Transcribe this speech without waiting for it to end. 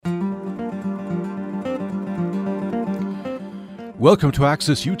Welcome to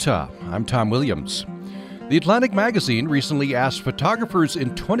Access Utah. I'm Tom Williams. The Atlantic magazine recently asked photographers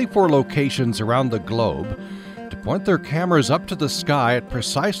in 24 locations around the globe to point their cameras up to the sky at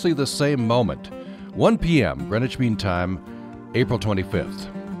precisely the same moment, 1 p.m. Greenwich Mean Time, April 25th.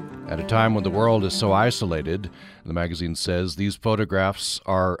 At a time when the world is so isolated, the magazine says these photographs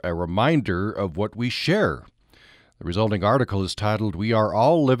are a reminder of what we share. The resulting article is titled, "We Are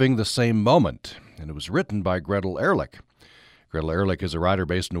All Living the Same Moment," and it was written by Gretel Ehrlich. Gretel Ehrlich is a writer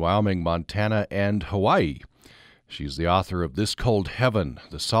based in Wyoming, Montana, and Hawaii. She's the author of This Cold Heaven,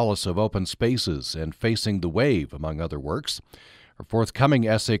 The Solace of Open Spaces, and Facing the Wave, among other works. Her forthcoming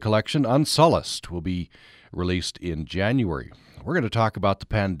essay collection, Unsolaced, will be released in January. We're going to talk about the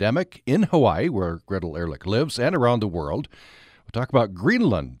pandemic in Hawaii, where Gretel Ehrlich lives, and around the world. We'll talk about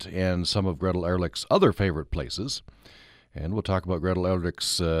Greenland and some of Gretel Ehrlich's other favorite places. And we'll talk about Gretel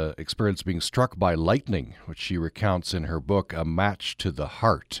Ehrlich's experience being struck by lightning, which she recounts in her book, A Match to the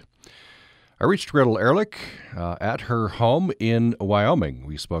Heart. I reached Gretel Ehrlich at her home in Wyoming.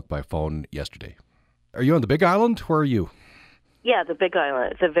 We spoke by phone yesterday. Are you on the Big Island? Where are you? Yeah, the Big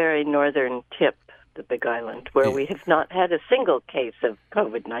Island, the very northern tip, the Big Island, where we have not had a single case of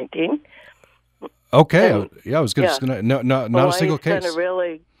COVID-19. Okay. And, I was going to not a single case. Done a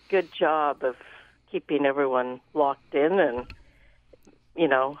really good job of keeping everyone locked in and,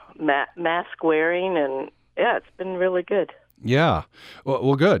 mask wearing, and it's been really good. Yeah.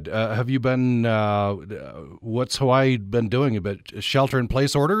 Well, good. Have you been, what's Hawaii been doing? A bit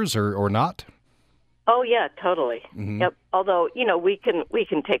shelter-in-place orders or not? Oh, yeah, totally. Mm-hmm. Yep. Although, we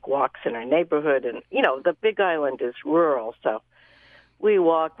can take walks in our neighborhood, and, the Big Island is rural, so we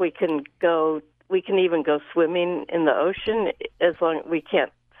walk, we can even go swimming in the ocean, as long we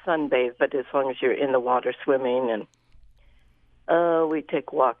can't sunbathe, but as long as you're in the water swimming, and we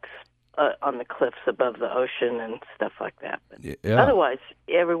take walks on the cliffs above the ocean and stuff like that. But otherwise,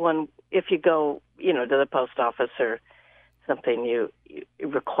 everyone, if you go, to the post office or something, you're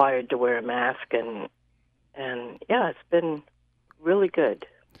required to wear a mask, and it's been really good.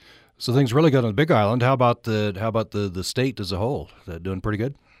 So things really good on the Big Island. How about the state as a whole? Is that doing pretty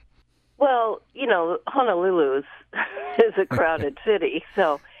good? Well, Honolulu is a crowded city,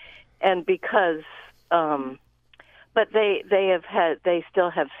 so, and because, but they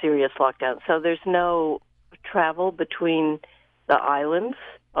still have serious lockdowns, so there's no travel between the islands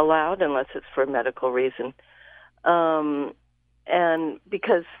allowed unless it's for a medical reason, and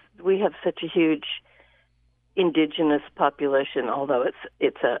because we have such a huge indigenous population, although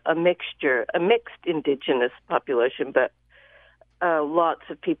it's a mixed indigenous population, but lots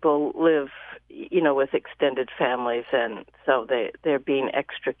of people live, with extended families, and so they're being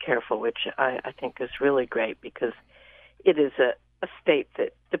extra careful, which I think is really great, because it is a state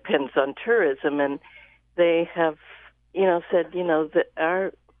that depends on tourism, and they have, said,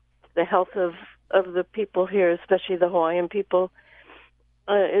 that the health of the people here, especially the Hawaiian people,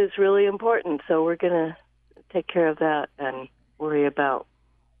 is really important. So we're going to take care of that and worry about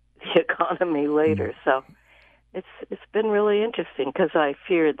the economy later. So it's been really interesting, because I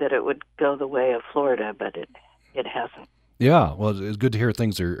feared that it would go the way of Florida, but it hasn't. Yeah, well, it's good to hear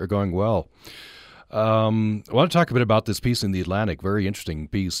things are going well. I want to talk a bit about this piece in the Atlantic. Very interesting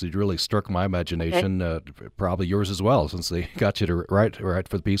piece. It really struck my imagination, probably yours as well, since they got you to write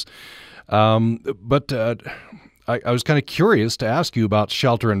for the piece. But I was kind of curious to ask you about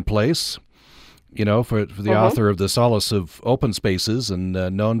shelter in place. For the author of The Solace of Open Spaces, and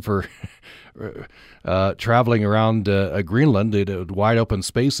known for traveling around Greenland at wide open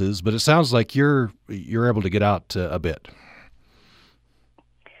spaces, but it sounds like you're able to get out a bit.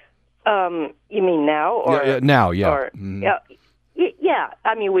 You mean now? Or now, yeah. Or, yeah.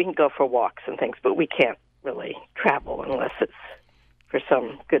 I mean, we can go for walks and things, but we can't really travel unless it's for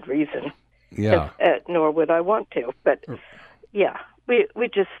some good reason. Yeah. Nor would I want to. But yeah, we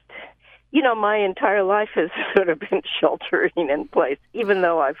just. My entire life has sort of been sheltering in place, even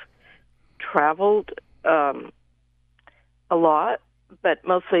though I've traveled a lot, but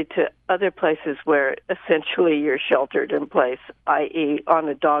mostly to other places where essentially you're sheltered in place, i.e. on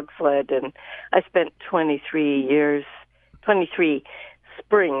a dog sled. And I spent 23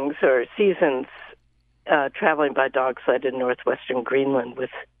 springs or seasons traveling by dog sled in northwestern Greenland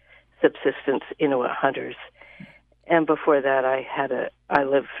with subsistence Inuit hunters. And before that, I had a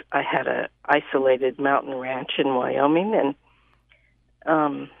isolated mountain ranch in Wyoming, and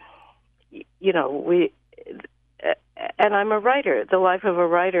and I'm a writer. The life of a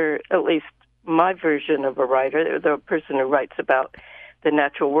writer, at least my version of a writer, the person who writes about the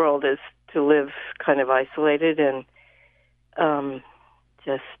natural world, is to live kind of isolated and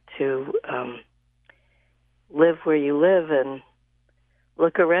just to live where you live and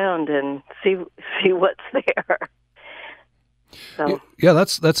look around and see what's there. So yeah,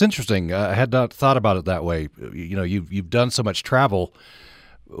 that's interesting. I had not thought about it that way. You know, you've done so much travel.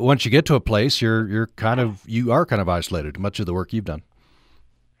 Once you get to a place, you are kind of isolated. Much of the work you've done.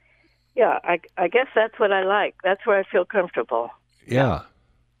 yeah, I guess that's what I like. That's where I feel comfortable. Yeah.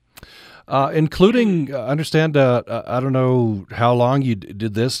 Including, understand, I don't know how long you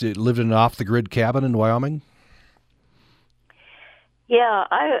did this. You lived in an off-the-grid cabin in Wyoming? Yeah,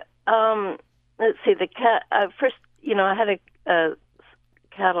 let's see, first, I had a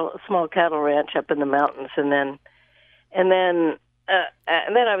small cattle ranch up in the mountains, and then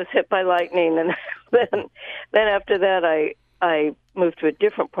I was hit by lightning, and then after that, I moved to a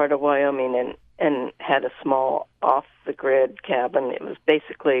different part of Wyoming and had a small off-the-grid cabin. It was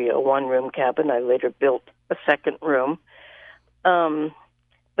basically a one-room cabin. I later built a second room.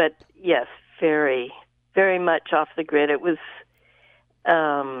 But yes, very, very much off the grid. It was,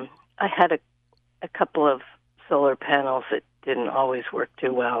 I had a couple of solar panels that didn't always work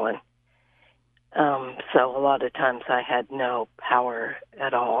too well. And so a lot of times I had no power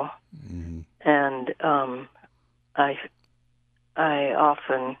at all. Mm-hmm. And I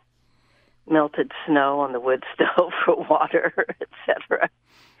often melted snow on the wood stove for water, etc.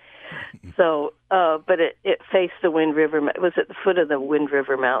 So, but it faced the Wind River. It was at the foot of the Wind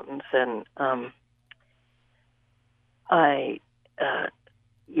River Mountains, and I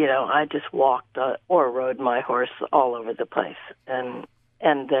just walked or rode my horse all over the place, and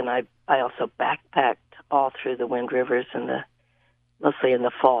then I also backpacked all through the Wind Rivers mostly in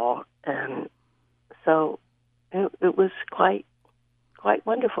the fall, and so it was quite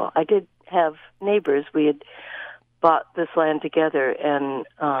wonderful. I did have neighbors. We had bought this land together, and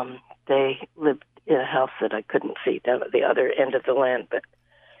they lived in a house that I couldn't see down at the other end of the land. But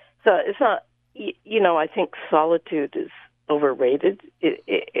so it's not, I think solitude is overrated.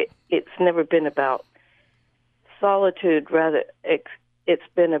 It's never been about solitude. Rather, it's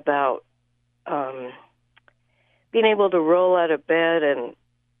been about being able to roll out of bed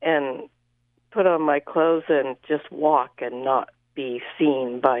and put on my clothes and just walk and not be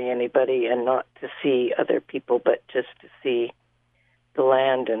seen by anybody, and not to see other people, but just to see the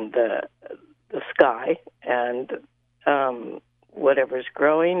land and the sky and whatever's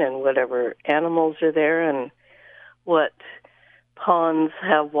growing and whatever animals are there, and what ponds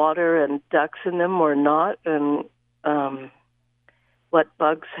have water and ducks in them or not, and what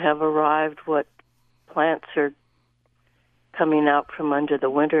bugs have arrived, what plants are coming out from under the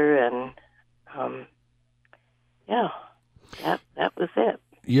winter, and that was it.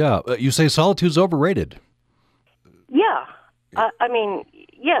 Yeah, you say solitude's overrated. Yeah, I mean,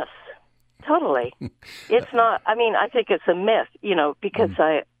 yes, totally. It's not. I mean, I think it's a myth, because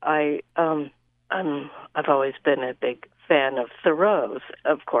I've always been a big fan of Thoreau's,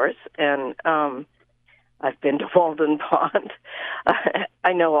 of course, and I've been to Walden Pond.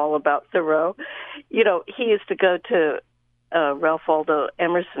 I know all about Thoreau. He used to go to Ralph Waldo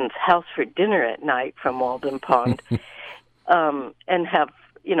Emerson's house for dinner at night from Walden Pond, and have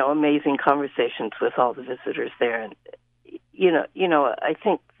amazing conversations with all the visitors there. And I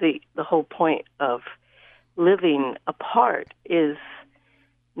think the whole point of living apart is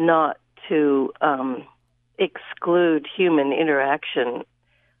not to exclude human interaction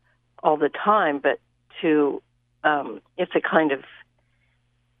all the time, but to it's a kind of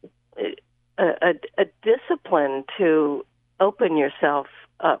a discipline to open yourself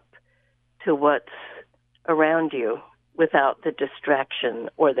up to what's around you without the distraction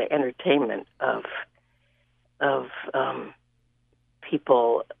or the entertainment of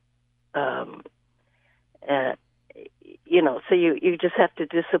people. So you just have to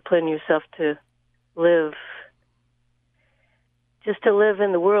discipline yourself to live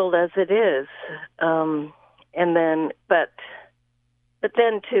in the world as it is, and then but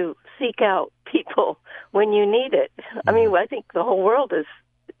then to seek out people when you need it. I mean, I think the whole world is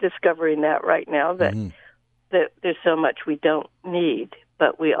discovering that right now, that that there's so much we don't need,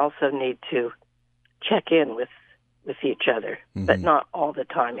 but we also need to check in with each other, but not all the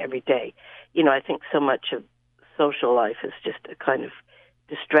time, every day. I think so much of social life is just a kind of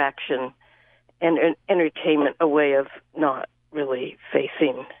distraction and entertainment, a way of not really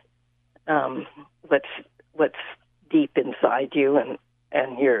facing what's deep inside you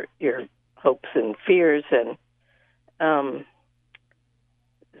and your hopes and fears, and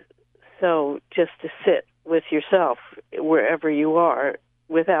so just to sit with yourself wherever you are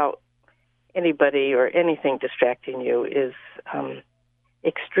without anybody or anything distracting you is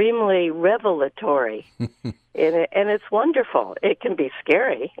extremely revelatory. and it's wonderful. It can be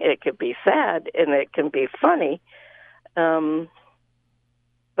scary, it can be sad, and it can be funny.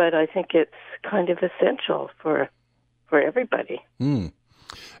 but I think it's kind of essential for everybody. Mm.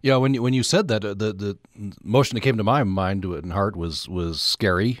 Yeah, when you said that, the motion that came to my mind and heart was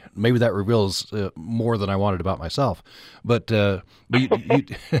scary. Maybe that reveals more than I wanted about myself. But You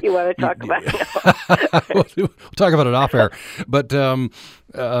want to talk about it? we'll talk about it off air. But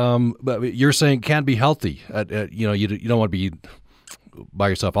you're saying it can be healthy. You don't want to be by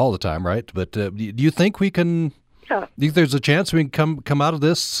yourself all the time, right? But do you think we can? Yeah. Do you think there's a chance we can come out of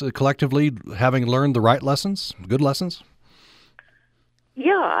this collectively having learned the right lessons, good lessons?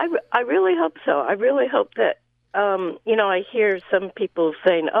 Yeah, I really hope so. I really hope that, I hear some people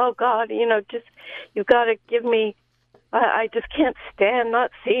saying, oh, God, just, you've got to give me, I just can't stand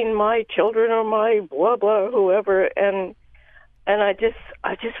not seeing my children or my blah, blah, whoever. And I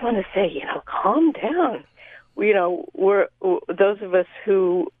just want to say, calm down. We're those of us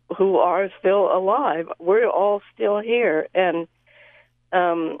who are still alive, we're all still here. And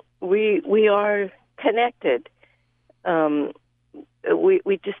we are connected.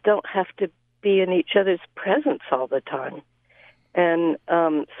 We just don't have to be in each other's presence all the time. And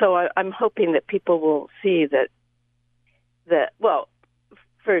so I'm hoping that people will see that well,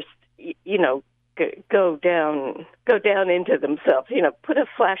 first, go down into themselves, put a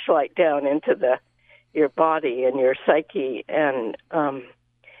flashlight down into your body and your psyche and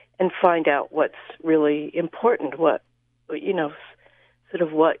find out what's really important, what, sort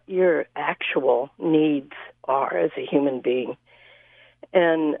of what your actual needs are as a human being.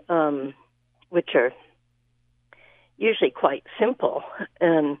 And which are usually quite simple,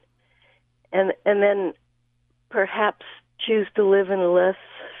 and then perhaps choose to live in a less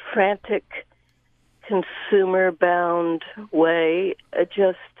frantic, consumer-bound way,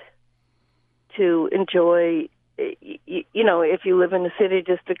 just to enjoy. If you live in a city,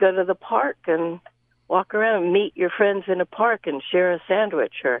 just to go to the park and walk around and meet your friends in a park and share a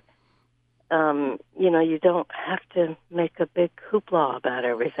sandwich, or you don't have to make a big hoopla about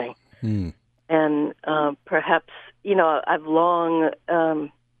everything. Mm. And perhaps, I've long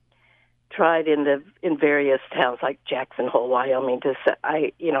tried in various towns like Jackson Hole, Wyoming.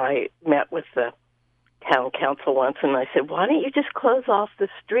 I met with the town council once, and I said, why don't you just close off the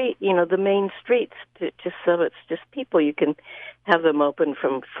street, the main streets, just so it's just people. You can have them open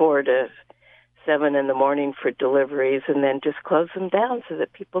from 4 to 7 in the morning for deliveries, and then just close them down so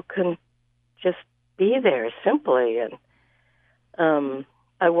that people can just be there simply. And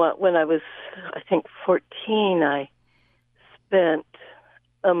when I was, I think, 14, I spent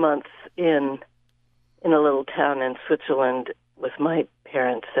a month in a little town in Switzerland with my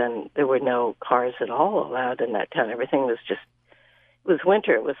parents, and there were no cars at all allowed in that town. Everything was it was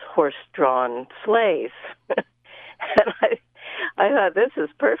winter. It was horse-drawn sleighs. And I thought, this is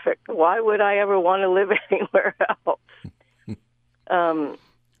perfect. Why would I ever want to live anywhere else?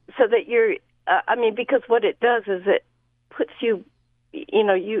 So that you're, because what it does is it puts you,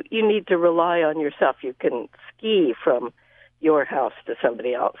 you need to rely on yourself. You can ski from your house to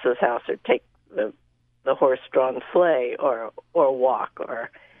somebody else's house, or take the horse-drawn sleigh, or walk,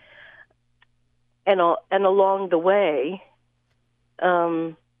 and along the way,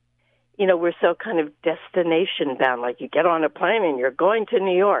 we're so kind of destination bound. Like, you get on a plane and you're going to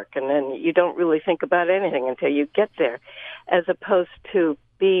New York, and then you don't really think about anything until you get there, as opposed to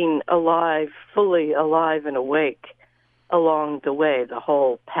being alive, fully alive and awake along the way. The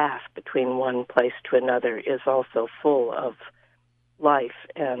whole path between one place to another is also full of life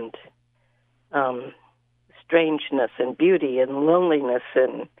and strangeness and beauty and loneliness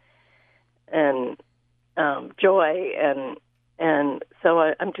and joy, and so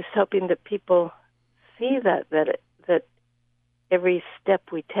I'm just hoping that people see that every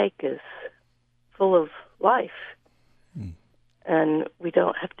step we take is full of life, and we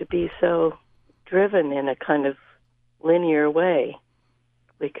don't have to be so driven in a kind of linear way.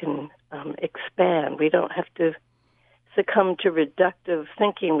 We can expand. We don't have to succumb to reductive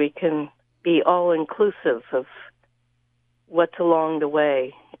thinking. We can be all-inclusive of what's along the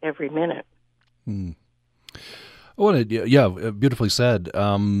way every minute. Beautifully said.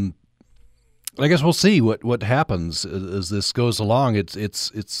 I guess we'll see what happens as this goes along. It's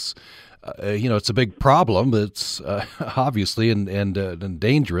a big problem. It's obviously and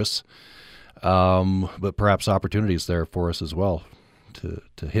dangerous, but perhaps opportunities there for us as well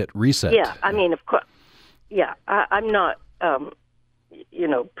to hit reset. Yeah, of course. Yeah, I'm not,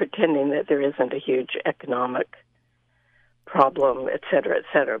 pretending that there isn't a huge economic problem, et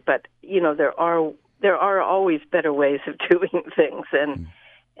cetera, but there are always better ways of doing things, and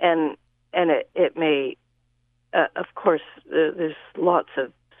it may, of course, there's lots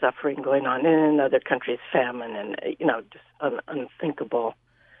of suffering going on in other countries, famine and just unthinkable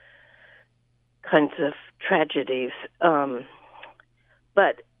kinds of tragedies.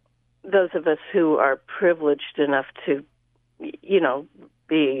 But those of us who are privileged enough to,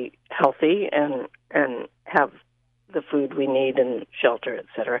 be healthy and have the food we need and shelter, et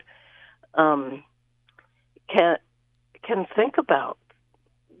cetera, can think about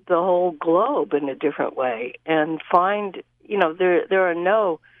the whole globe in a different way and find, there are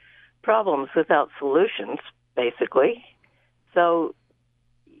no problems without solutions, basically. So,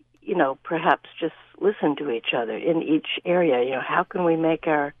 perhaps just listen to each other in each area. How can we make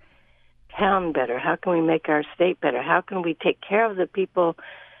our town better? How can we make our state better? How can we take care of the people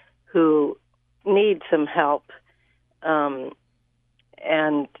who need some help, and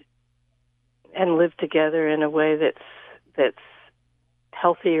live together in a way that's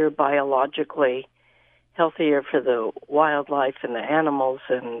healthier biologically, healthier for the wildlife and the animals,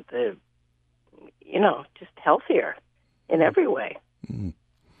 and just healthier in every way. Mm.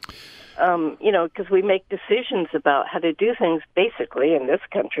 Because we make decisions about how to do things basically in this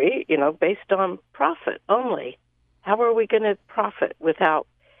country, based on profit only. How are we going to profit without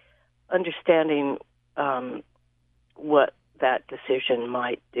understanding what that decision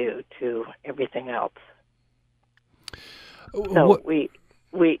might do to everything else? So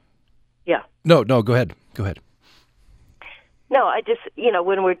yeah. No, go ahead. Go ahead. No, I just,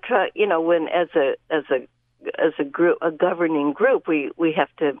 when we're when as a group, a governing group, we have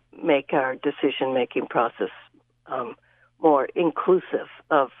to make our decision-making process more inclusive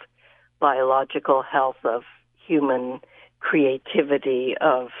of biological health, of human creativity,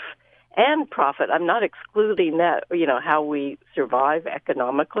 and profit. I'm not excluding that, how we survive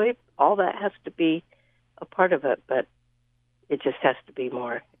economically. All that has to be a part of it, but it just has to be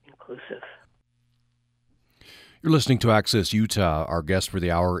more inclusive. You're listening to Access Utah. Our guest for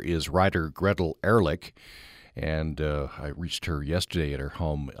the hour is writer Gretel Ehrlich, and I reached her yesterday at her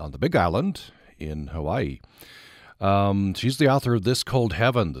home on the Big Island in Hawaii. She's the author of This Cold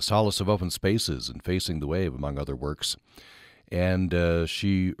Heaven, The Solace of Open Spaces, and Facing the Wave, among other works. And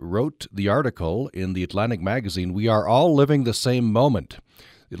she wrote the article in the Atlantic magazine, We Are All Living the Same Moment.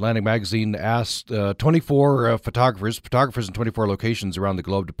 The Atlantic magazine asked 24 photographers in 24 locations around the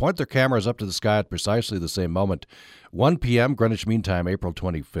globe to point their cameras up to the sky at precisely the same moment, 1 p.m. Greenwich Mean Time, April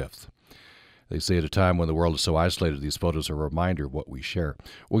 25th. They say at a time when the world is so isolated, these photos are a reminder of what we share.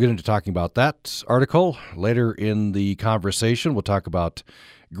 We'll get into talking about that article later in the conversation. We'll talk about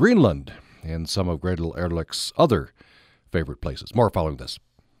Greenland and some of Gretel Ehrlich's other favorite places. More following this.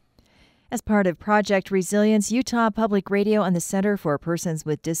 As part of Project Resilience, Utah Public Radio and the Center for Persons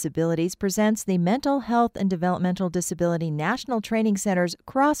with Disabilities presents the Mental Health and Developmental Disability National Training Center's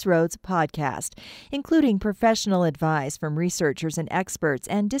Crossroads podcast, including professional advice from researchers and experts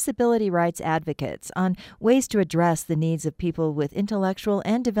and disability rights advocates on ways to address the needs of people with intellectual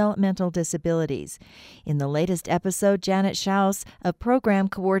and developmental disabilities. In the latest episode, Janet Schaus, a program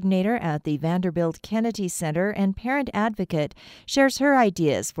coordinator at the Vanderbilt Kennedy Center and parent advocate, shares her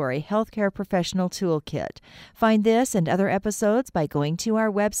ideas for a healthcare professional toolkit. Find this and other episodes by going to our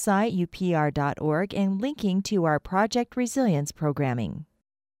website, upr.org, and linking to our Project Resilience programming.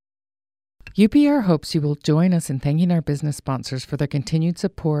 UPR hopes you will join us in thanking our business sponsors for their continued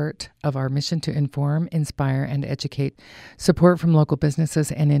support of our mission to inform, inspire, and educate. Support from local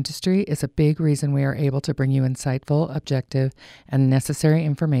businesses and industry is a big reason we are able to bring you insightful, objective, and necessary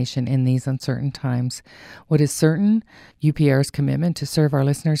information in these uncertain times. What is certain? UPR's commitment to serve our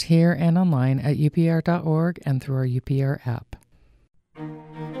listeners here and online at upr.org and through our UPR app.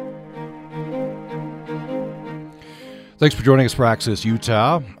 Thanks for joining us for Access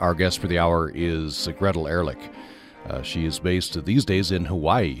Utah. Our guest for the hour is Gretel Ehrlich. She is based these days in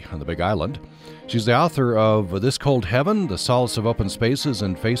Hawaii on the Big Island. She's the author of This Cold Heaven, The Solace of Open Spaces,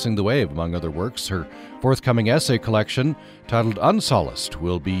 and Facing the Wave, among other works. Her forthcoming essay collection, titled Unsolaced,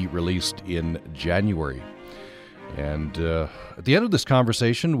 will be released in January. And at the end of this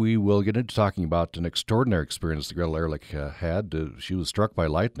conversation, we will get into talking about an extraordinary experience that Gretel Ehrlich had. She was struck by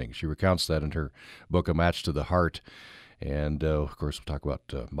lightning. She recounts that in her book, A Match to the Heart. And, of course, we'll talk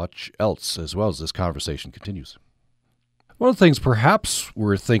about much else as well as this conversation continues. One of the things perhaps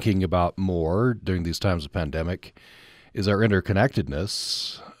we're thinking about more during these times of pandemic is our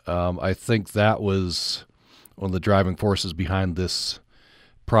interconnectedness. I think that was one of the driving forces behind this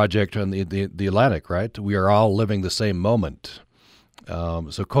project on the Atlantic, right? We are all living the same moment.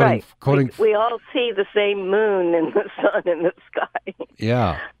 So quoting, we all see the same moon and the sun in the sky.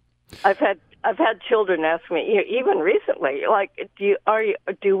 Yeah. I've had children ask me, even recently, like,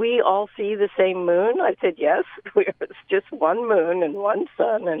 do we all see the same moon? I said, yes. It's just one moon and one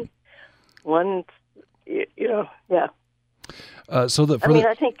sun and one, yeah. I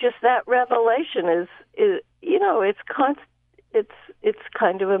think just that revelation is it's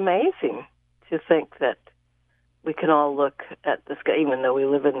kind of amazing to think that we can all look at the sky, even though we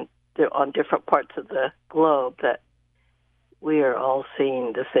live on different parts of the globe, that we are all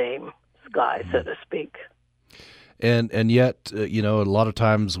seeing the same sky, so to speak. And yet, a lot of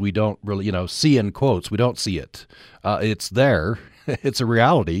times we don't really, see in quotes. We don't see it. It's there. It's a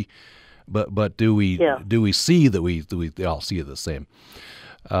reality. But do we see that we all see it the same?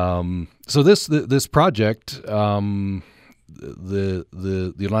 So this project, the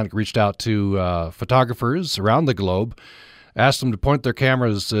Atlantic reached out to photographers around the globe, asked them to point their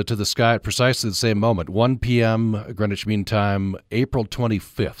cameras to the sky at precisely the same moment, 1 p.m. Greenwich Mean Time, April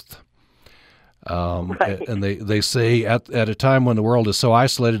 25th. Right. And they say at a time when the world is so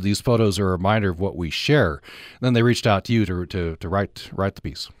isolated, these photos are a reminder of what we share. And then they reached out to you to write the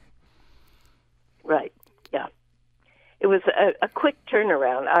piece. Right. Yeah. It was a quick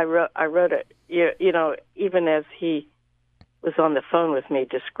turnaround. I wrote it. Even as he was on the phone with me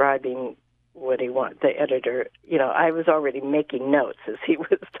describing what he wanted, the editor. I was already making notes as he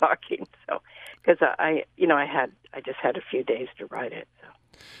was talking. So, because I just had a few days to write it. So.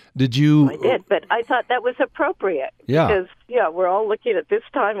 Did you? I did, but I thought that was appropriate. Yeah. Because we're all looking at this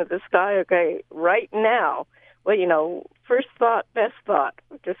time of the sky. Okay, right now. Well, first thought, best thought.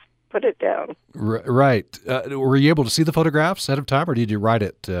 Just put it down. Right. Were you able to see the photographs ahead of time, or did you write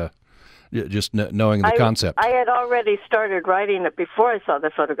it just knowing the concept? I had already started writing it before I saw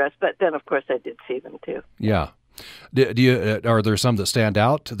the photographs, but then, of course, I did see them too. Yeah. Do you? Are there some that stand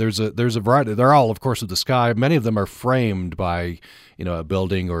out? There's a variety. They're all, of course, of the sky. Many of them are framed by, a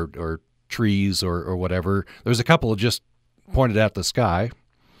building or trees or whatever. There's a couple just pointed at the sky.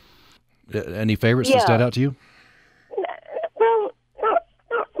 Any favorites that stand out to you? Well,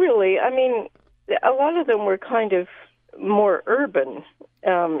 not really. I mean, a lot of them were kind of more urban.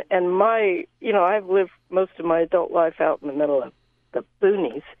 And I've lived most of my adult life out in the middle of the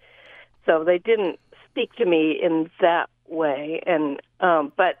boonies, so they didn't speak to me in that way. And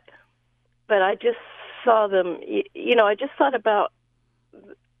but I just saw them. I just thought about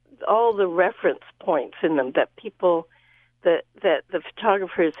all the reference points in them that that the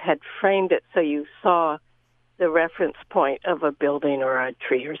photographers had framed it so you saw the reference point of a building or a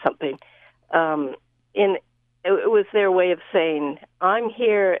tree or something. It was their way of saying, I'm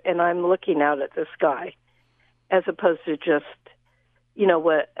here and I'm looking out at the sky, as opposed to just,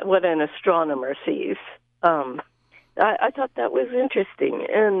 what an astronomer sees. I thought that was interesting,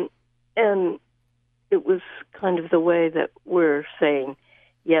 and it was kind of the way that we're saying,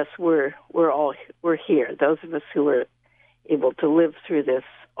 yes, we're here. Those of us who are able to live through this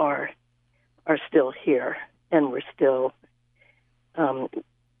are still here, and we're still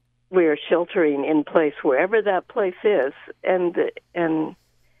we are sheltering in place wherever that place is, and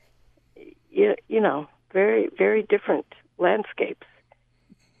very, very different landscapes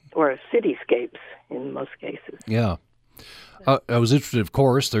or cityscapes in most cases. Yeah. I was interested, of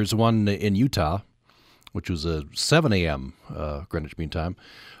course, there's one in Utah, which was a 7 a.m. Greenwich Mean Time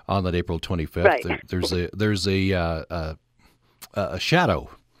on that April 25th. Right. There's a shadow,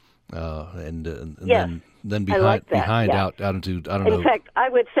 and yes. then behind yeah. out into, I don't know. In fact, I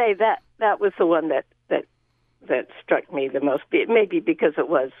would say that was the one that struck me the most. Maybe because it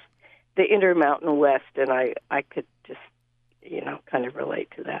was the Intermountain West, and I could just kind of relate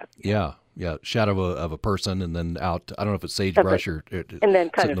to that. Yeah, shadow of a person, and then out. I don't know if it's sagebrush or and then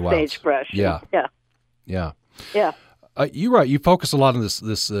kind of sagebrush. Yeah. You're right. You focus a lot on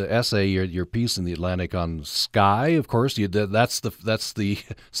this essay, your piece in the Atlantic on sky. Of course, that's the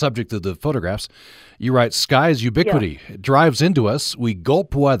subject of the photographs. You write, "Sky is ubiquity. Yeah. It drives into us. We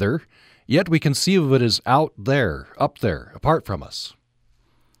gulp weather, yet we conceive of it as out there, up there, apart from us."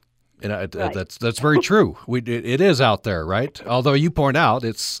 And right. That's very true. It is out there, right? Although you point out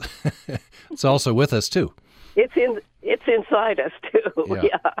it's it's also with us too. It's inside us too.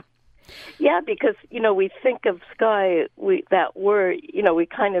 Yeah, because we think of sky. That word. We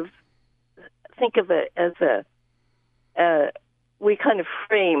kind of think of it as we kind of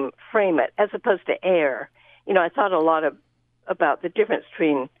frame it as opposed to air. I thought a lot about the difference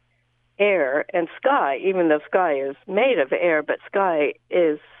between air and sky, even though sky is made of air, but sky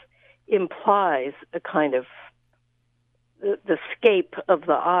implies a kind of the scape of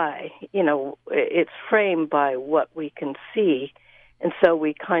the eye. It's framed by what we can see, and so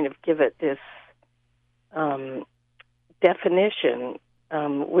we kind of give it this definition,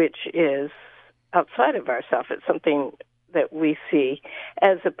 which is outside of ourselves. It's something that we see,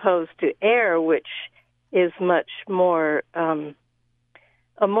 as opposed to air, which is much more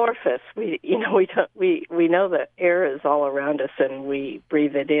amorphous. We know that air is all around us, and we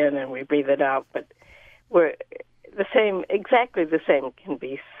breathe it in and we breathe it out. But we're exactly the same can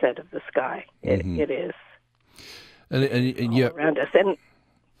be said of the sky. It is And all around us. And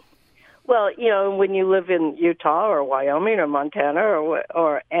well, when you live in Utah or Wyoming or Montana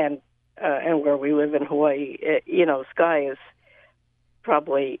and where we live in Hawaii, sky is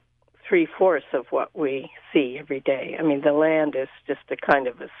probably 3/4 of what we see every day. I mean, the land is just a kind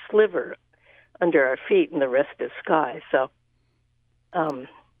of a sliver under our feet, and the rest is sky. So,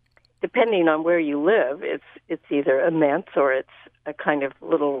 depending on where you live, it's either immense or it's a kind of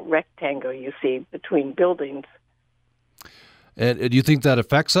little rectangle you see between buildings. And do you think that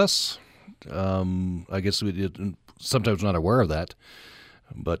affects us? I guess we sometimes not aware of that,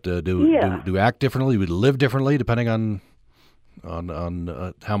 but do we act differently? We live differently depending on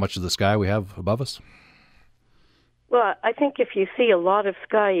how much of the sky we have above us? Well, I think if you see a lot of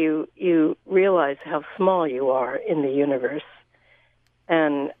sky, you realize how small you are in the universe,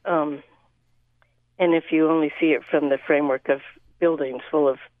 and if you only see it from the framework of buildings full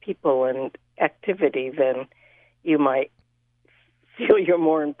of people and activity, then you might feel you're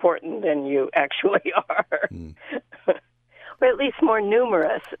more important than you actually are, or at least more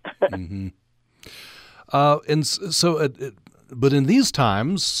numerous. Mm-hmm. And so, but in these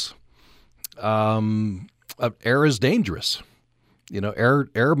times, air is dangerous.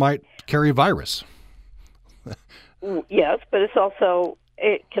 Air might carry virus. Yes, but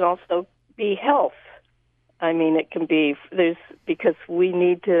it can also be health. I mean, it can be because we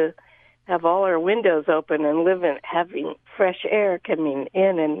need to have all our windows open and having fresh air coming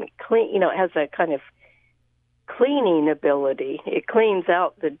in and clean. It has a kind of cleaning ability. It cleans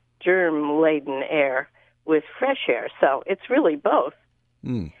out the germ-laden air with fresh air. So it's really both.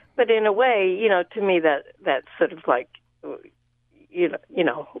 Mm. But in a way, to me, that's sort of like,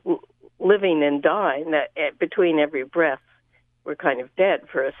 living and dying. That between every breath, we're kind of dead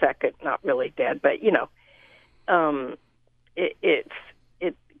for a second. Not really dead, but it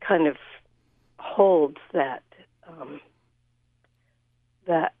kind of holds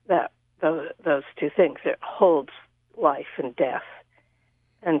those two things. It holds life and death,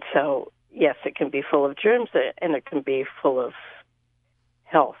 and so yes, it can be full of germs, and it can be full of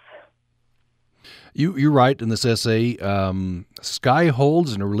health. You write in this essay, sky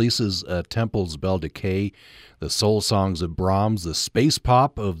holds and releases Temple's Belle Decay, the soul songs of Brahms, the space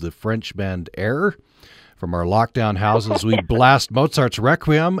pop of the French band Air. From our lockdown houses, we blast Mozart's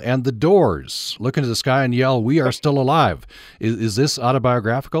Requiem and The Doors. Look into the sky and yell, "We are still alive." Is this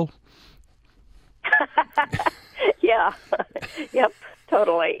autobiographical? Yeah. Yep.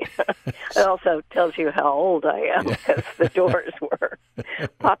 Totally. It also tells you how old I am because The Doors were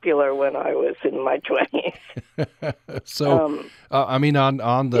popular when I was in my 20s. So, on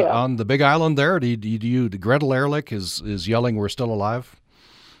the Big Island there, Gretel Ehrlich is yelling, "We're still alive"?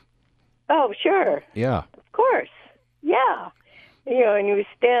 Oh, sure. Yeah. Of course. Yeah. And you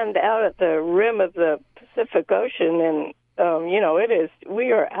stand out at the rim of the Pacific Ocean, and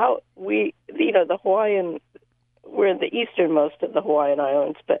we are out. The Hawaiian. We're in the easternmost of the Hawaiian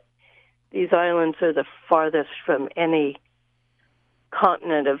Islands, but these islands are the farthest from any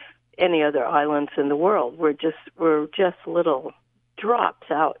continent of any other islands in the world. We're just little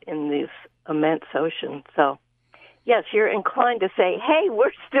drops out in these immense oceans. So, yes, you're inclined to say, "Hey,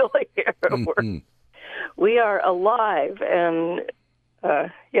 we're still here. Mm-hmm. We are alive," and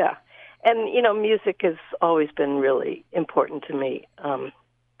and music has always been really important to me.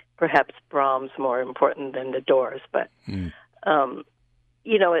 Perhaps Brahms more important than The Doors, but it's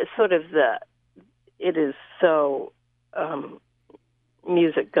sort of it is so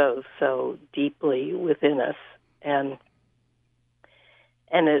music goes so deeply within us, and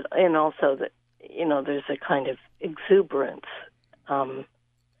also that there's a kind of exuberance,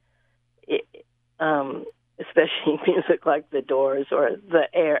 especially music like The Doors or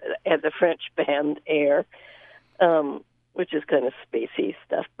the French band Air. Which is kind of spacey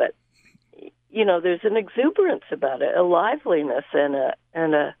stuff, but there's an exuberance about it, a liveliness, and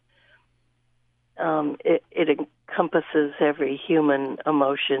it encompasses every human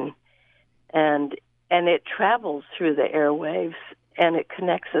emotion, and it travels through the airwaves, and it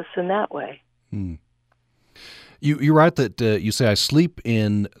connects us in that way. Hmm. You write that you say, "I sleep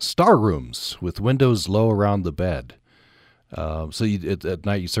in star rooms with windows low around the bed." So at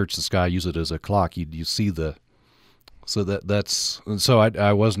night you search the sky, use it as a clock. You see the. So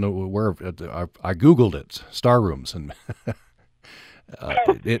I wasn't aware of it. I Googled it, star rooms, and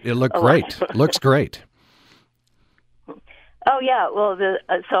it looked great. Looks great. Oh yeah, well,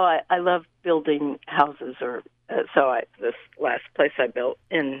 so I love building houses or this last place I built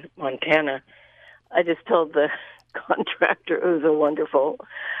in Montana, I just told the contractor, who's a wonderful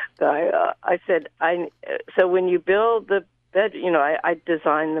guy, I said, so when you build the bed, I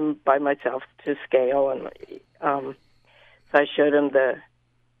designed them by myself to scale, and so I showed him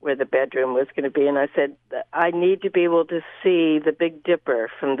where the bedroom was going to be, and I said, I need to be able to see the Big Dipper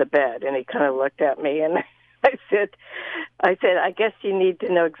from the bed, and he kind of looked at me, and I said, I guess you need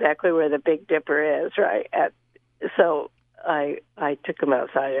to know exactly where the Big Dipper is, right? So I took him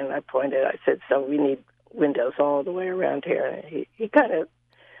outside, and I pointed. I said, so we need windows all the way around here. And he kind of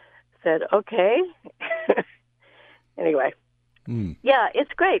said, okay. Anyway, yeah,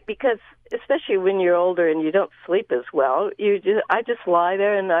 it's great because especially when you're older and you don't sleep as well, I just lie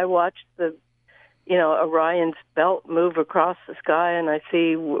there and I watch the, Orion's belt move across the sky, and I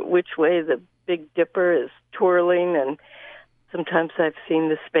see which way the Big Dipper is twirling, and sometimes I've seen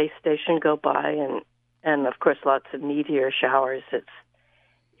the space station go by, and of course lots of meteor showers. It's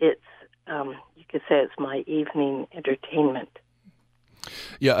you could say it's my evening entertainment.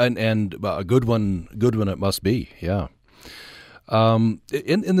 Yeah, and a good one it must be. Yeah.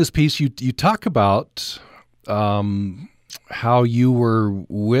 In this piece, you talk about how you were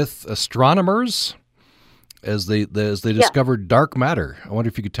with astronomers as they discovered dark matter. I wonder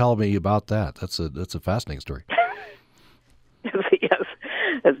if you could tell me about that. That's a fascinating story. Yes,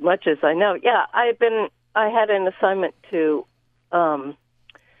 as much as I know. Yeah, I had an assignment to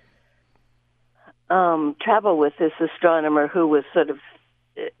travel with this astronomer who was sort of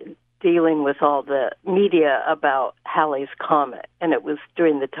dealing with all the media about Halley's Comet, and it was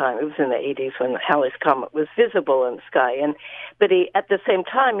during the time, it was in the 80s when Halley's Comet was visible in the sky, but at the same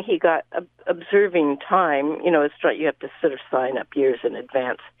time, he got observing time, you have to sort of sign up years in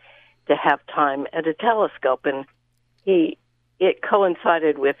advance to have time at a telescope, and it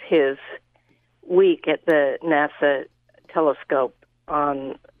coincided with his week at the NASA telescope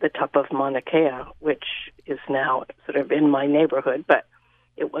on the top of Mauna Kea, which is now sort of in my neighborhood, but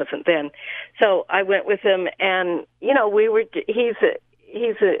it wasn't then. So I went with him, and he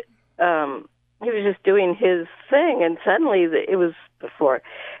was just doing his thing, and suddenly the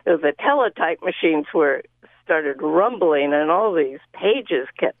teletype machines started rumbling, and all these pages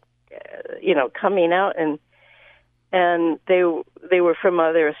kept coming out, and they were from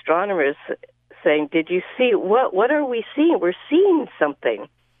other astronomers saying, "Did you see what are we seeing? We're seeing something."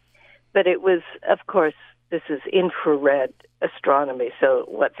 But it was, of course, this is infrared astronomy, so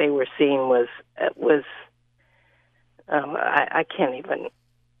what they were seeing was I can't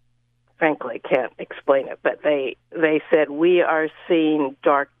explain it, but they said, we are seeing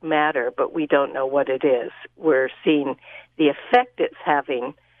dark matter, but we don't know what it is. We're seeing the effect it's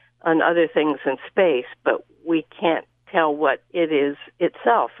having on other things in space, but we can't tell what it is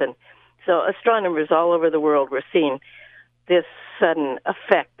itself. And so astronomers all over the world were seeing this sudden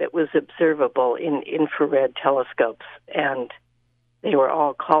effect that was observable in infrared telescopes, and they were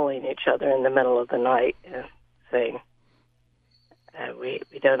all calling each other in the middle of the night and saying, we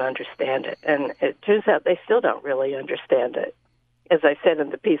don't understand it. And it turns out they still don't really understand it. As I said in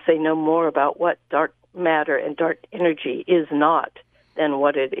the piece, they know more about what dark matter and dark energy is not than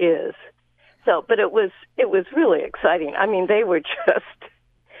what it is. So, but it was really exciting. I mean, they were just...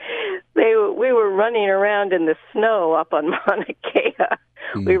 we were running around in the snow up on Mauna Kea.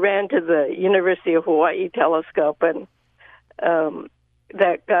 We ran to the University of Hawaii telescope, and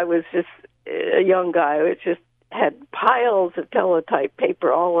that guy was just a young guy who just had piles of teletype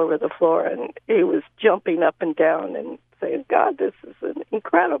paper all over the floor, and he was jumping up and down and saying, "God, this is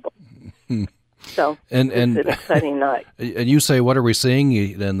incredible." So it's an exciting night. And you say, "What are we seeing?"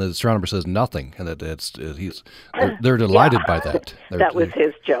 And the astronomer says, "Nothing." And they're delighted by that. That was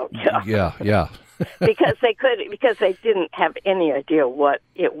his joke. Yeah. because they didn't have any idea what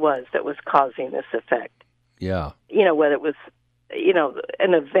it was that was causing this effect. Yeah. Whether it was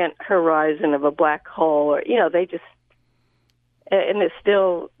an event horizon of a black hole, or they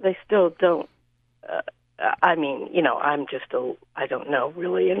still don't. I don't know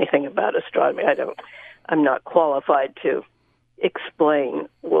really anything about astronomy. I'm not qualified to explain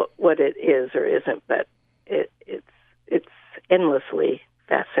what it is or isn't, but it's endlessly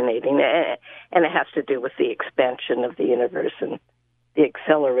fascinating, and it has to do with the expansion of the universe and the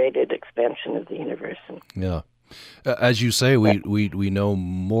accelerated expansion of the universe. Yeah. As you say, we know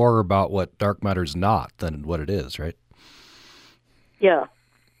more about what dark matter's not than what it is, right? Yeah.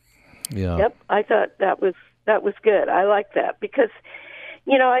 Yeah. Yep. I thought that was good. I like that because,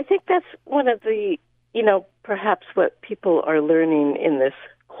 I think that's one of the, perhaps what people are learning in this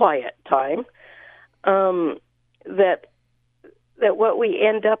quiet time, that what we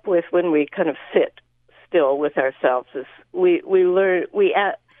end up with when we kind of sit still with ourselves is we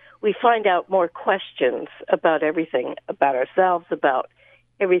find out more questions about everything, about ourselves, about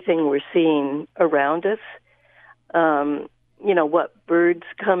everything we're seeing around us. What birds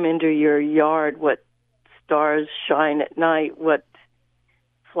come into your yard, what stars shine at night, what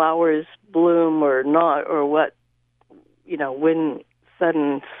flowers bloom or not, or what, when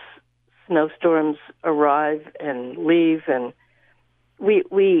sudden snowstorms arrive and leave, and we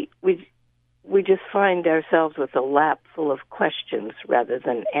just find ourselves with a lap full of questions rather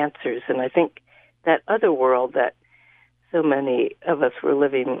than answers. And I think that other world that so many of us were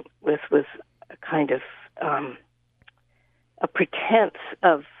living with was a kind of a pretense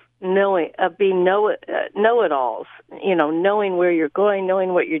of knowing, of being know-it-alls, knowing where you're going,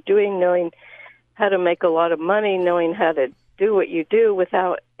 knowing what you're doing, knowing how to make a lot of money, knowing how to do what you do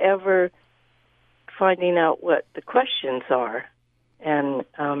without ever finding out what the questions are. And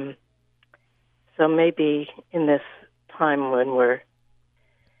so maybe in this time when we're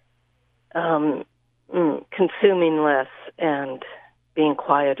consuming less and being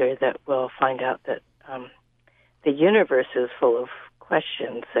quieter, that we'll find out that the universe is full of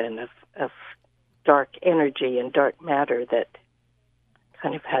questions and of dark energy and dark matter that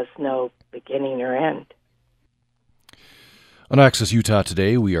kind of has no beginning or end. On Access Utah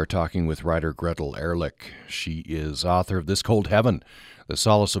today, we are talking with writer Gretel Ehrlich. She is author of This Cold Heaven, The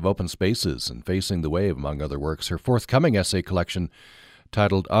Solace of Open Spaces, and Facing the Wave, among other works. Her forthcoming essay collection,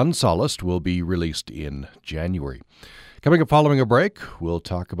 titled Unsolaced, will be released in January. Coming up following a break, we'll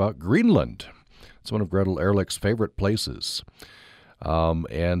talk about Greenland. It's one of Gretel Ehrlich's favorite places.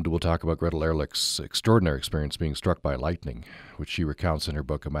 And we'll talk about Gretel Ehrlich's extraordinary experience being struck by lightning, which she recounts in her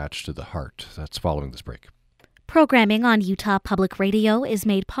book, A Match to the Heart. That's following this break. Programming on Utah Public Radio is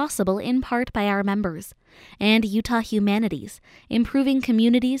made possible in part by our members and Utah Humanities, improving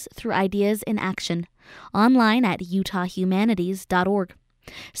communities through ideas in action. Online at utahhumanities.org.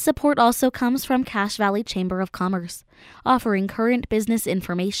 Support also comes from Cache Valley Chamber of Commerce, offering current business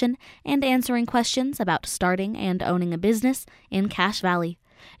information and answering questions about starting and owning a business in Cache Valley.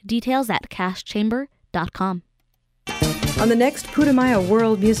 Details at cachechamber.com. On the next Putumayo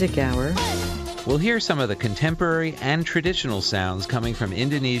World Music Hour, we'll hear some of the contemporary and traditional sounds coming from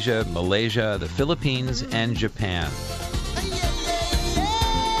Indonesia, Malaysia, the Philippines, and Japan.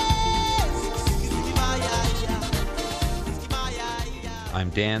 I'm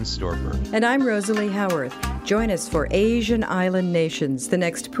Dan Storper. And I'm Rosalie Howarth. Join us for Asian Island Nations, the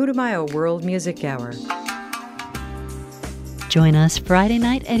next Putumayo World Music Hour. Join us Friday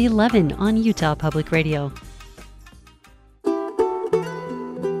night at 11 on Utah Public Radio.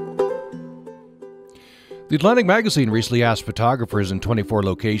 The Atlantic magazine recently asked photographers in 24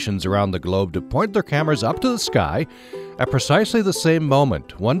 locations around the globe to point their cameras up to the sky at precisely the same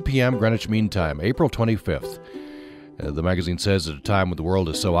moment, 1 p.m. Greenwich Mean Time, April 25th. The magazine says at a time when the world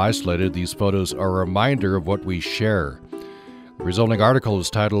is so isolated, these photos are a reminder of what we share. The resulting article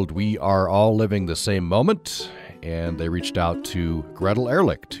is titled, We Are All Living the Same Moment, and they reached out to Gretel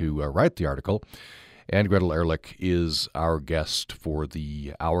Ehrlich to write the article. And Gretel Ehrlich is our guest for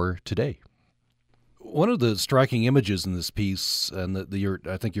the hour today. One of the striking images in this piece, and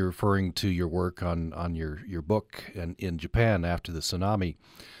I think you're referring to your work on your book in Japan after the tsunami.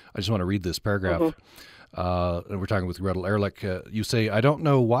 I just want to read this paragraph. Mm-hmm. And we're talking with Gretel Ehrlich. You say, I don't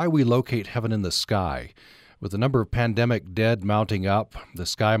know why we locate heaven in the sky. With the number of pandemic dead mounting up, the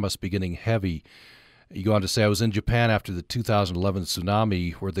sky must be getting heavy. You go on to say, I was in Japan after the 2011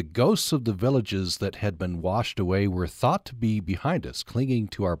 tsunami, where the ghosts of the villages that had been washed away were thought to be behind us, clinging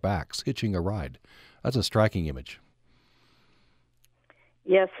to our backs, hitching a ride. That's a striking image.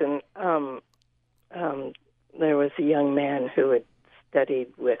 Yes, and there was a young man who had studied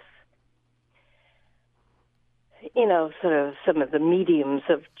with sort of some of the mediums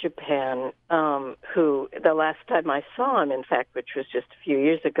of Japan, who the last time I saw him, in fact, which was just a few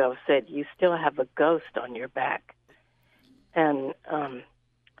years ago, said, you still have a ghost on your back. And I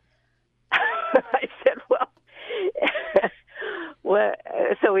said, well,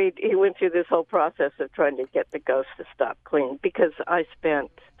 so he went through this whole process of trying to get the ghost to stop clinging, because I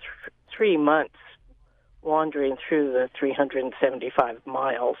spent 3 months wandering through the 375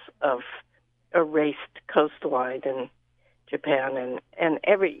 miles of erased coastline in Japan, and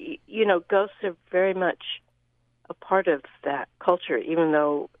every ghosts are very much a part of that culture, even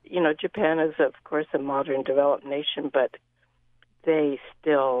though Japan is of course a modern developed nation, but they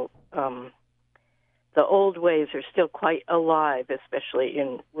still the old ways are still quite alive, especially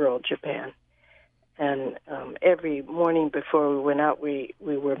in rural Japan. And every morning before we went out, we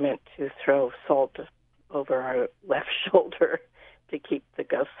were meant to throw salt over our left shoulder to keep the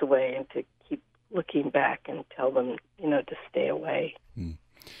ghosts away and to keep looking back and tell them, to stay away. Mm.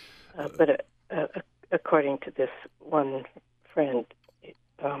 But according to this one friend,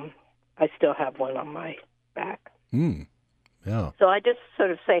 I still have one on my back. Yeah. So I just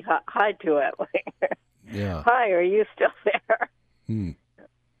sort of say hi to it. Yeah. Hi, are you still there?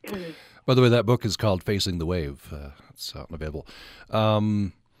 By the way, that book is called Facing the Wave. It's out and available. Yeah,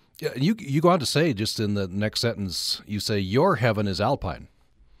 you go on to say, just in the next sentence, you say, your heaven is alpine,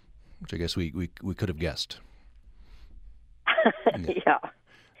 which I guess we could have guessed. Yeah.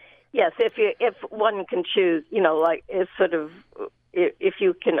 Yes, if one can choose, it's sort of, if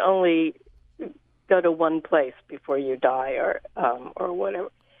you can only go to one place before you die, or whatever,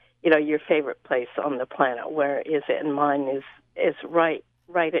 your favorite place on the planet, where is it? And mine is right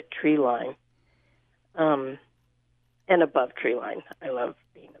at tree line, and above tree line. I love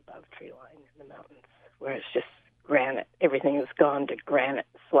being above tree line in the mountains, where it's just granite. Everything has gone to granite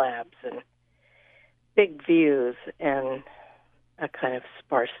slabs and big views and a kind of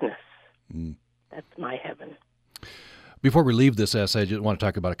sparseness. That's my heaven. Before we leave this essay, I just want to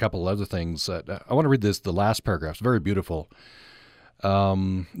talk about a couple of other things. I want to read the last paragraph. It's very beautiful.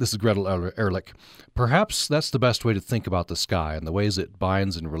 This is Gretel Ehrlich. Perhaps that's the best way to think about the sky and the ways it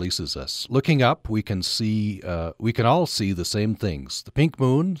binds and releases us. Looking up, we can all see the same things: the pink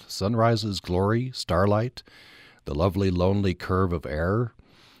moon, sunrise's glory, starlight, the lovely, lonely curve of air.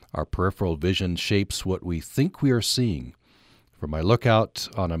 Our peripheral vision shapes what we think we are seeing. From my lookout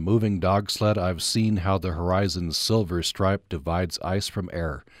on a moving dog sled, I've seen how the horizon's silver stripe divides ice from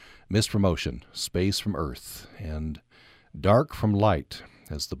air, mist from ocean, space from earth, and dark from light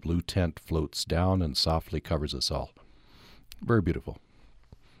as the blue tent floats down and softly covers us all. Very beautiful.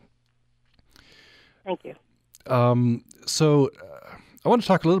 Thank you. So I want to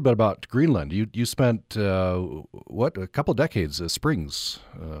talk a little bit about Greenland. You spent, a couple decades, springs,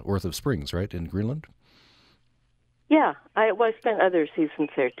 worth of springs, right, in Greenland? Yeah, I spent other seasons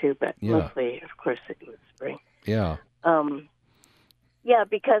there too, but mostly, of course, it was spring. Yeah. Yeah,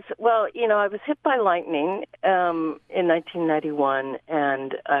 because, I was hit by lightning in 1991,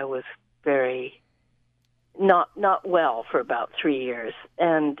 and I was very not well for about 3 years.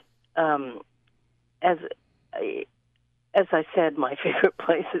 And as I said, my favorite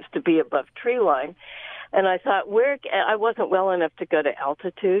place is to be above tree line. And I thought, I wasn't well enough to go to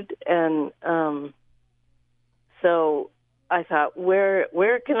altitude, and so I thought, where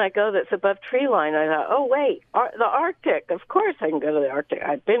can I go that's above tree line? I thought, oh, wait, the Arctic. Of course I can go to the Arctic.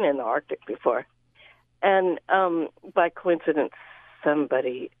 I've been in the Arctic before. And by coincidence,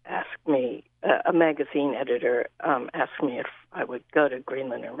 somebody asked me, a magazine editor asked me if I would go to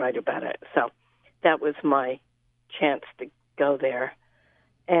Greenland and write about it. So that was my chance to go there.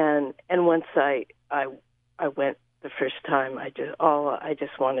 And once I went the first time, I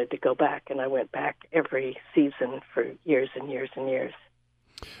just wanted to go back, and I went back every season for years and years and years.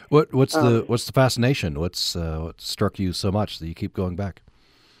 What's the fascination? What struck you so much that you keep going back?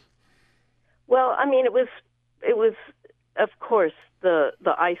 Well, I mean, it was of course the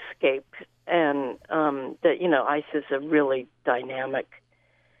ice scape, and that ice is a really dynamic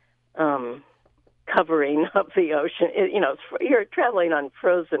covering of the ocean. You're traveling on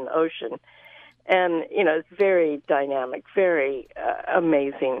frozen ocean. And, it's very dynamic, very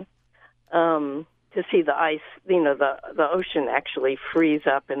amazing to see the ice, the ocean actually freeze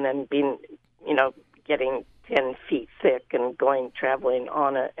up and then being, getting 10 feet thick and traveling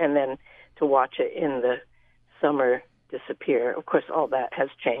on it, and then to watch it in the summer disappear. Of course, all that has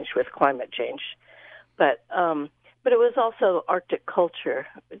changed with climate change. But it was also Arctic culture.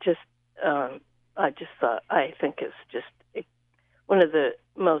 I think it's just one of the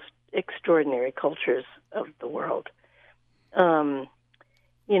most extraordinary cultures of the world.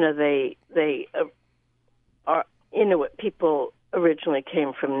 They are Inuit people originally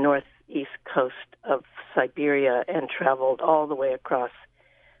came from northeast coast of Siberia and traveled all the way across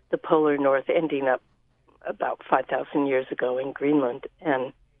the polar north, ending up about 5,000 years ago in Greenland.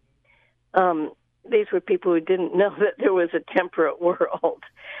 And these were people who didn't know that there was a temperate world,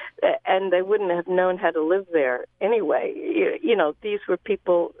 and they wouldn't have known how to live there anyway. These were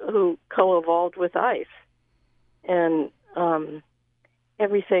people who co-evolved with ice, and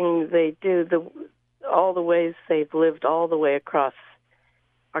everything they do, all the ways they've lived all the way across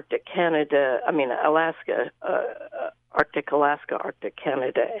Arctic Canada, Alaska, Arctic Alaska, Arctic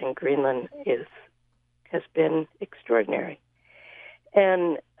Canada, and Greenland has been extraordinary.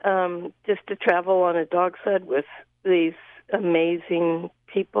 And just to travel on a dog sled with these amazing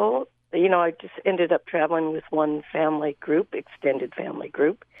people, I just ended up traveling with one family group, extended family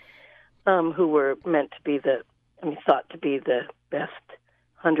group, who were meant to be thought to be the best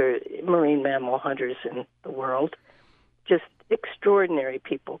marine mammal hunters in the world. Just extraordinary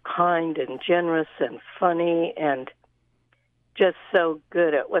people, kind and generous and funny and just so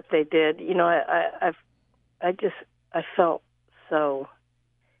good at what they did. You know, I felt so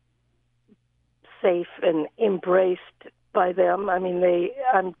safe and embraced by them. I mean, they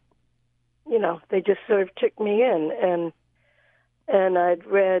just sort of took me in, and I'd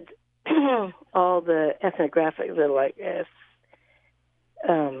read all the ethnographic,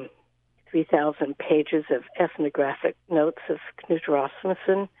 3,000 pages of ethnographic notes of Knut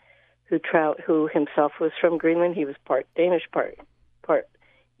Rasmussen, who himself was from Greenland. He was part Danish, part,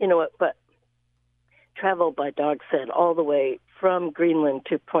 but traveled by dog sled all the way from Greenland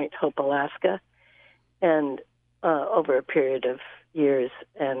to Point Hope, Alaska, and over a period of years,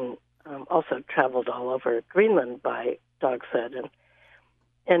 and also traveled all over Greenland by dog sled,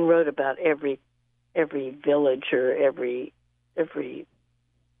 and wrote about every village or every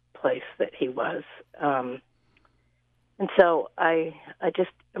place that he was. And so I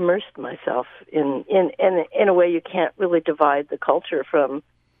just immersed myself in a way you can't really divide the culture from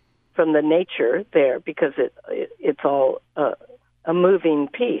the nature there, because it's all a moving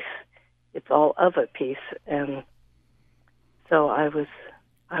piece. It's all of a piece, and so I was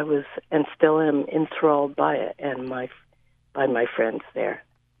and still am enthralled by it and by my friends there.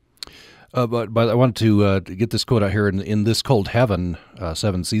 But I wanted to get this quote out here. In This Cold Heaven,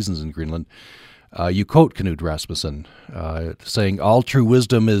 7 Seasons in Greenland, you quote Knut Rasmussen, saying, "All true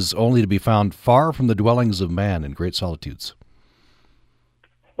wisdom is only to be found far from the dwellings of man in great solitudes."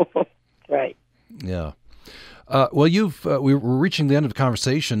 Right. Yeah. Well, we're reaching the end of the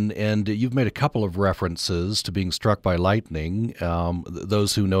conversation, and you've made a couple of references to being struck by lightning.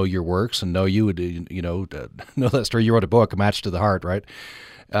 Those who know your works and know you would, know that story. You wrote a book, A Match to the Heart, right?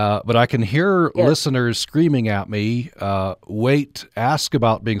 But I can hear listeners screaming at me, wait, ask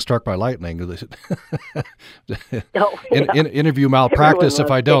about being struck by lightning. Interview malpractice if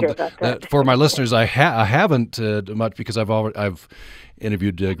I don't. For my listeners, I haven't much, because I've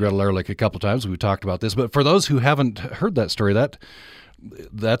interviewed Gretel Ehrlich a couple of times. We've talked about this. But for those who haven't heard that story,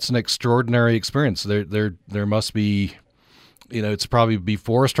 that's an extraordinary experience. There must be, it's probably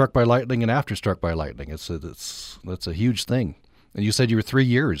before struck by lightning and after struck by lightning. That's a huge thing. And you said you were 3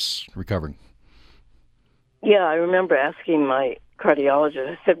 years recovering. Yeah, I remember asking my cardiologist.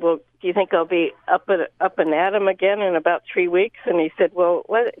 I said, "Well, do you think I'll be up and at 'em again in about 3 weeks?" And he said, "Well,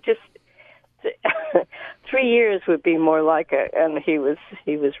 just 3 years would be more like it." And he was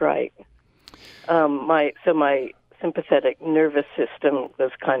right. My sympathetic nervous system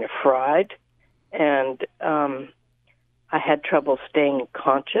was kind of fried, and I had trouble staying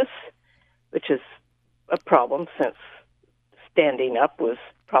conscious, which is a problem since standing up was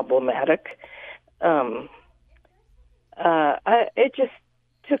problematic. It just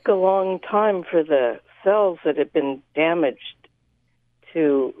took a long time for the cells that had been damaged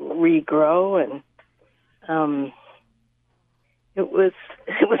to regrow, and it was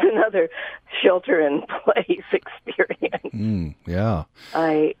another shelter-in-place experience. Yeah.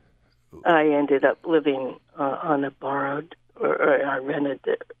 I ended up living on a borrowed, or I rented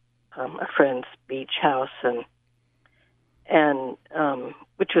a friend's beach house, and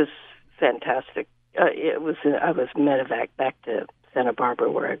which was fantastic. I was medevac back to Santa Barbara,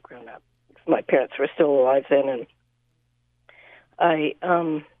 where I'd grown up. My parents were still alive then, and I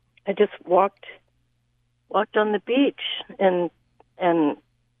just walked on the beach and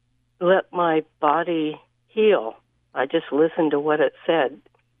let my body heal. I just listened to what it said.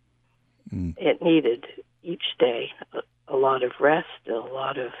 It needed each day a lot of rest, a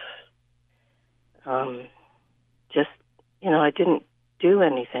lot of just. I didn't do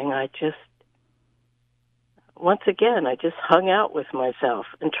anything. I just hung out with myself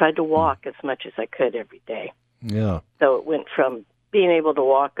and tried to walk as much as I could every day. Yeah. So it went from being able to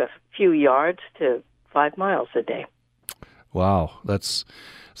walk a few yards to 5 miles a day. Wow, that's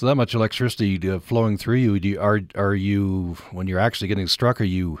so that much electricity flowing through you. Are you when you're actually getting struck?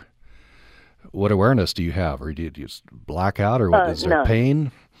 What awareness do you have, or do you just black out, or what? Is there none.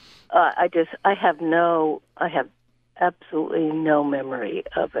 Pain? I have absolutely no memory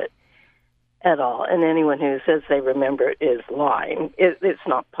of it at all. And anyone who says they remember it is lying. It's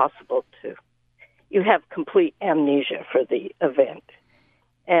not possible to. You have complete amnesia for the event.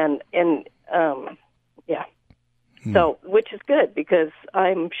 And yeah. So, which is good, because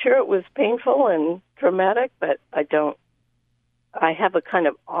I'm sure it was painful and traumatic, but I have a kind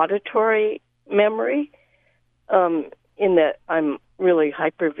of auditory memory, in that I'm really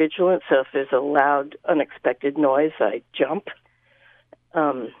hypervigilant, so if there's a loud, unexpected noise, I jump,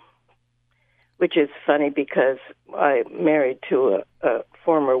 which is funny because I'm married to a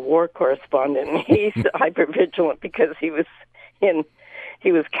former war correspondent, and he's hypervigilant because he was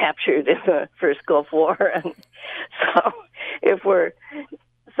captured in the first Gulf War, and so if we're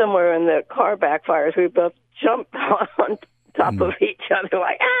somewhere and the car backfires, we both jump on top of each other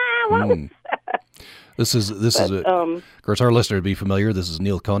like, what was that? This is of course, our listener would be familiar. This is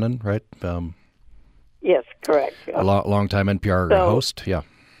Neil Conan, right? Yes, correct. A long-time NPR host, yeah.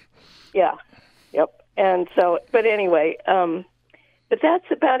 Yeah, yep. And so, but anyway, but that's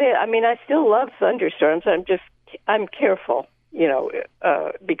about it. I mean, I still love thunderstorms. I'm careful,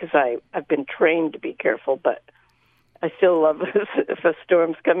 because I've been trained to be careful, but I still love if a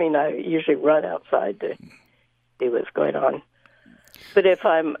storm's coming, I usually run outside to see what's going on. But if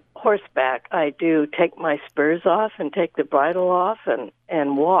I'm horseback, I do take my spurs off and take the bridle off and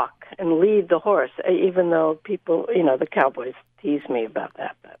walk and lead the horse, even though people, the cowboys tease me about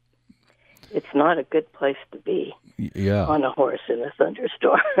that. But it's not a good place to be on a horse in a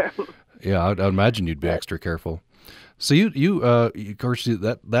thunderstorm. Yeah, I'd imagine you'd be extra careful. So you of course,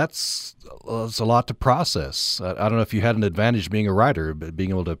 that's a lot to process. I don't know if you had an advantage being a writer, but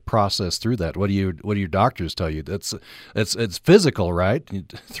being able to process through that. What do your doctors tell you? It's physical, right?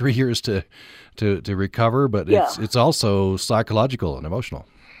 3 years to recover, but it's also psychological and emotional.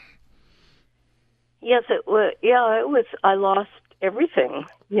 Yes, it was. Yeah, it was. I lost everything,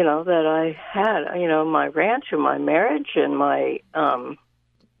 that I had. My ranch and my marriage and my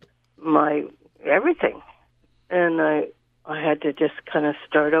everything. And I had to just kind of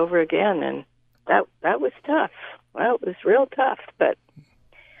start over again, and that was tough. Well, it was real tough, but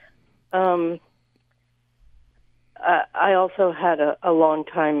I also had a long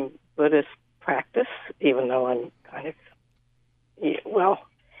time Buddhist practice, even though I'm kind of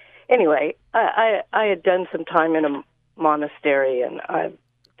anyway, I had done some time in a monastery, and I've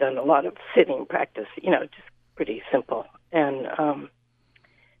done a lot of sitting practice, just pretty simple, and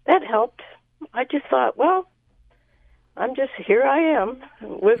that helped. I just thought, well, here I am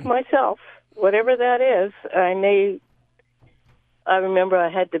with myself, whatever that is. I remember I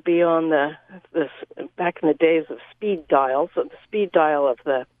had to be on this back in the days of speed dials, the speed dial of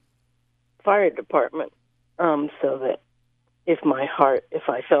the fire department, so that if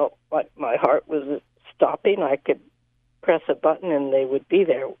I felt like my heart was stopping, I could press a button and they would be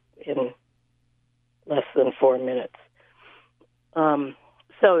there in less than 4 minutes.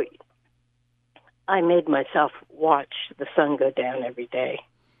 So I made myself watch the sun go down every day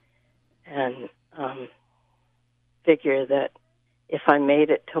and figure that if I made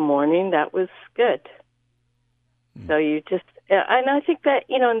it till morning, that was good. So you just, and I think that,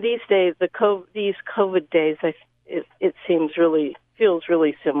 in these days, these COVID days, it feels really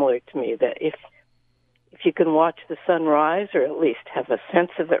similar to me that if you can watch the sun rise, or at least have a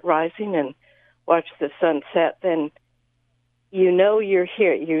sense of it rising, and watch the sun set, then you're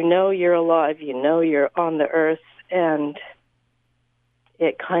here, you're alive, you're on the earth, and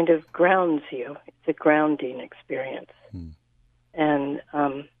it kind of grounds you. It's a grounding experience. And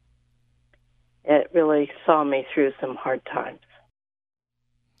it really saw me through some hard times.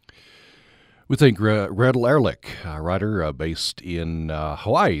 We thank Gretel Ehrlich, a writer based in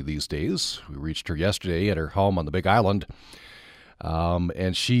Hawaii these days. We reached her yesterday at her home on the Big Island.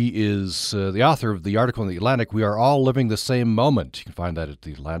 And she is the author of the article in The Atlantic, "We Are All Living the Same Moment." You can find that at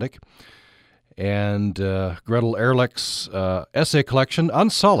The Atlantic. And Gretel Ehrlich's essay collection,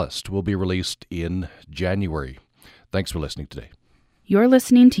 Unsolaced, will be released in January. Thanks for listening today. You're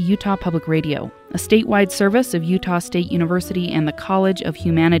listening to Utah Public Radio, a statewide service of Utah State University and the College of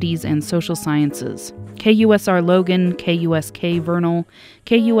Humanities and Social Sciences. KUSR Logan, KUSK Vernal,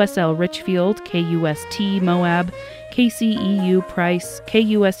 KUSL Richfield, KUST Moab, KCEU Price,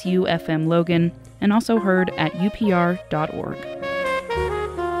 KUSU FM Logan, and also heard at upr.org.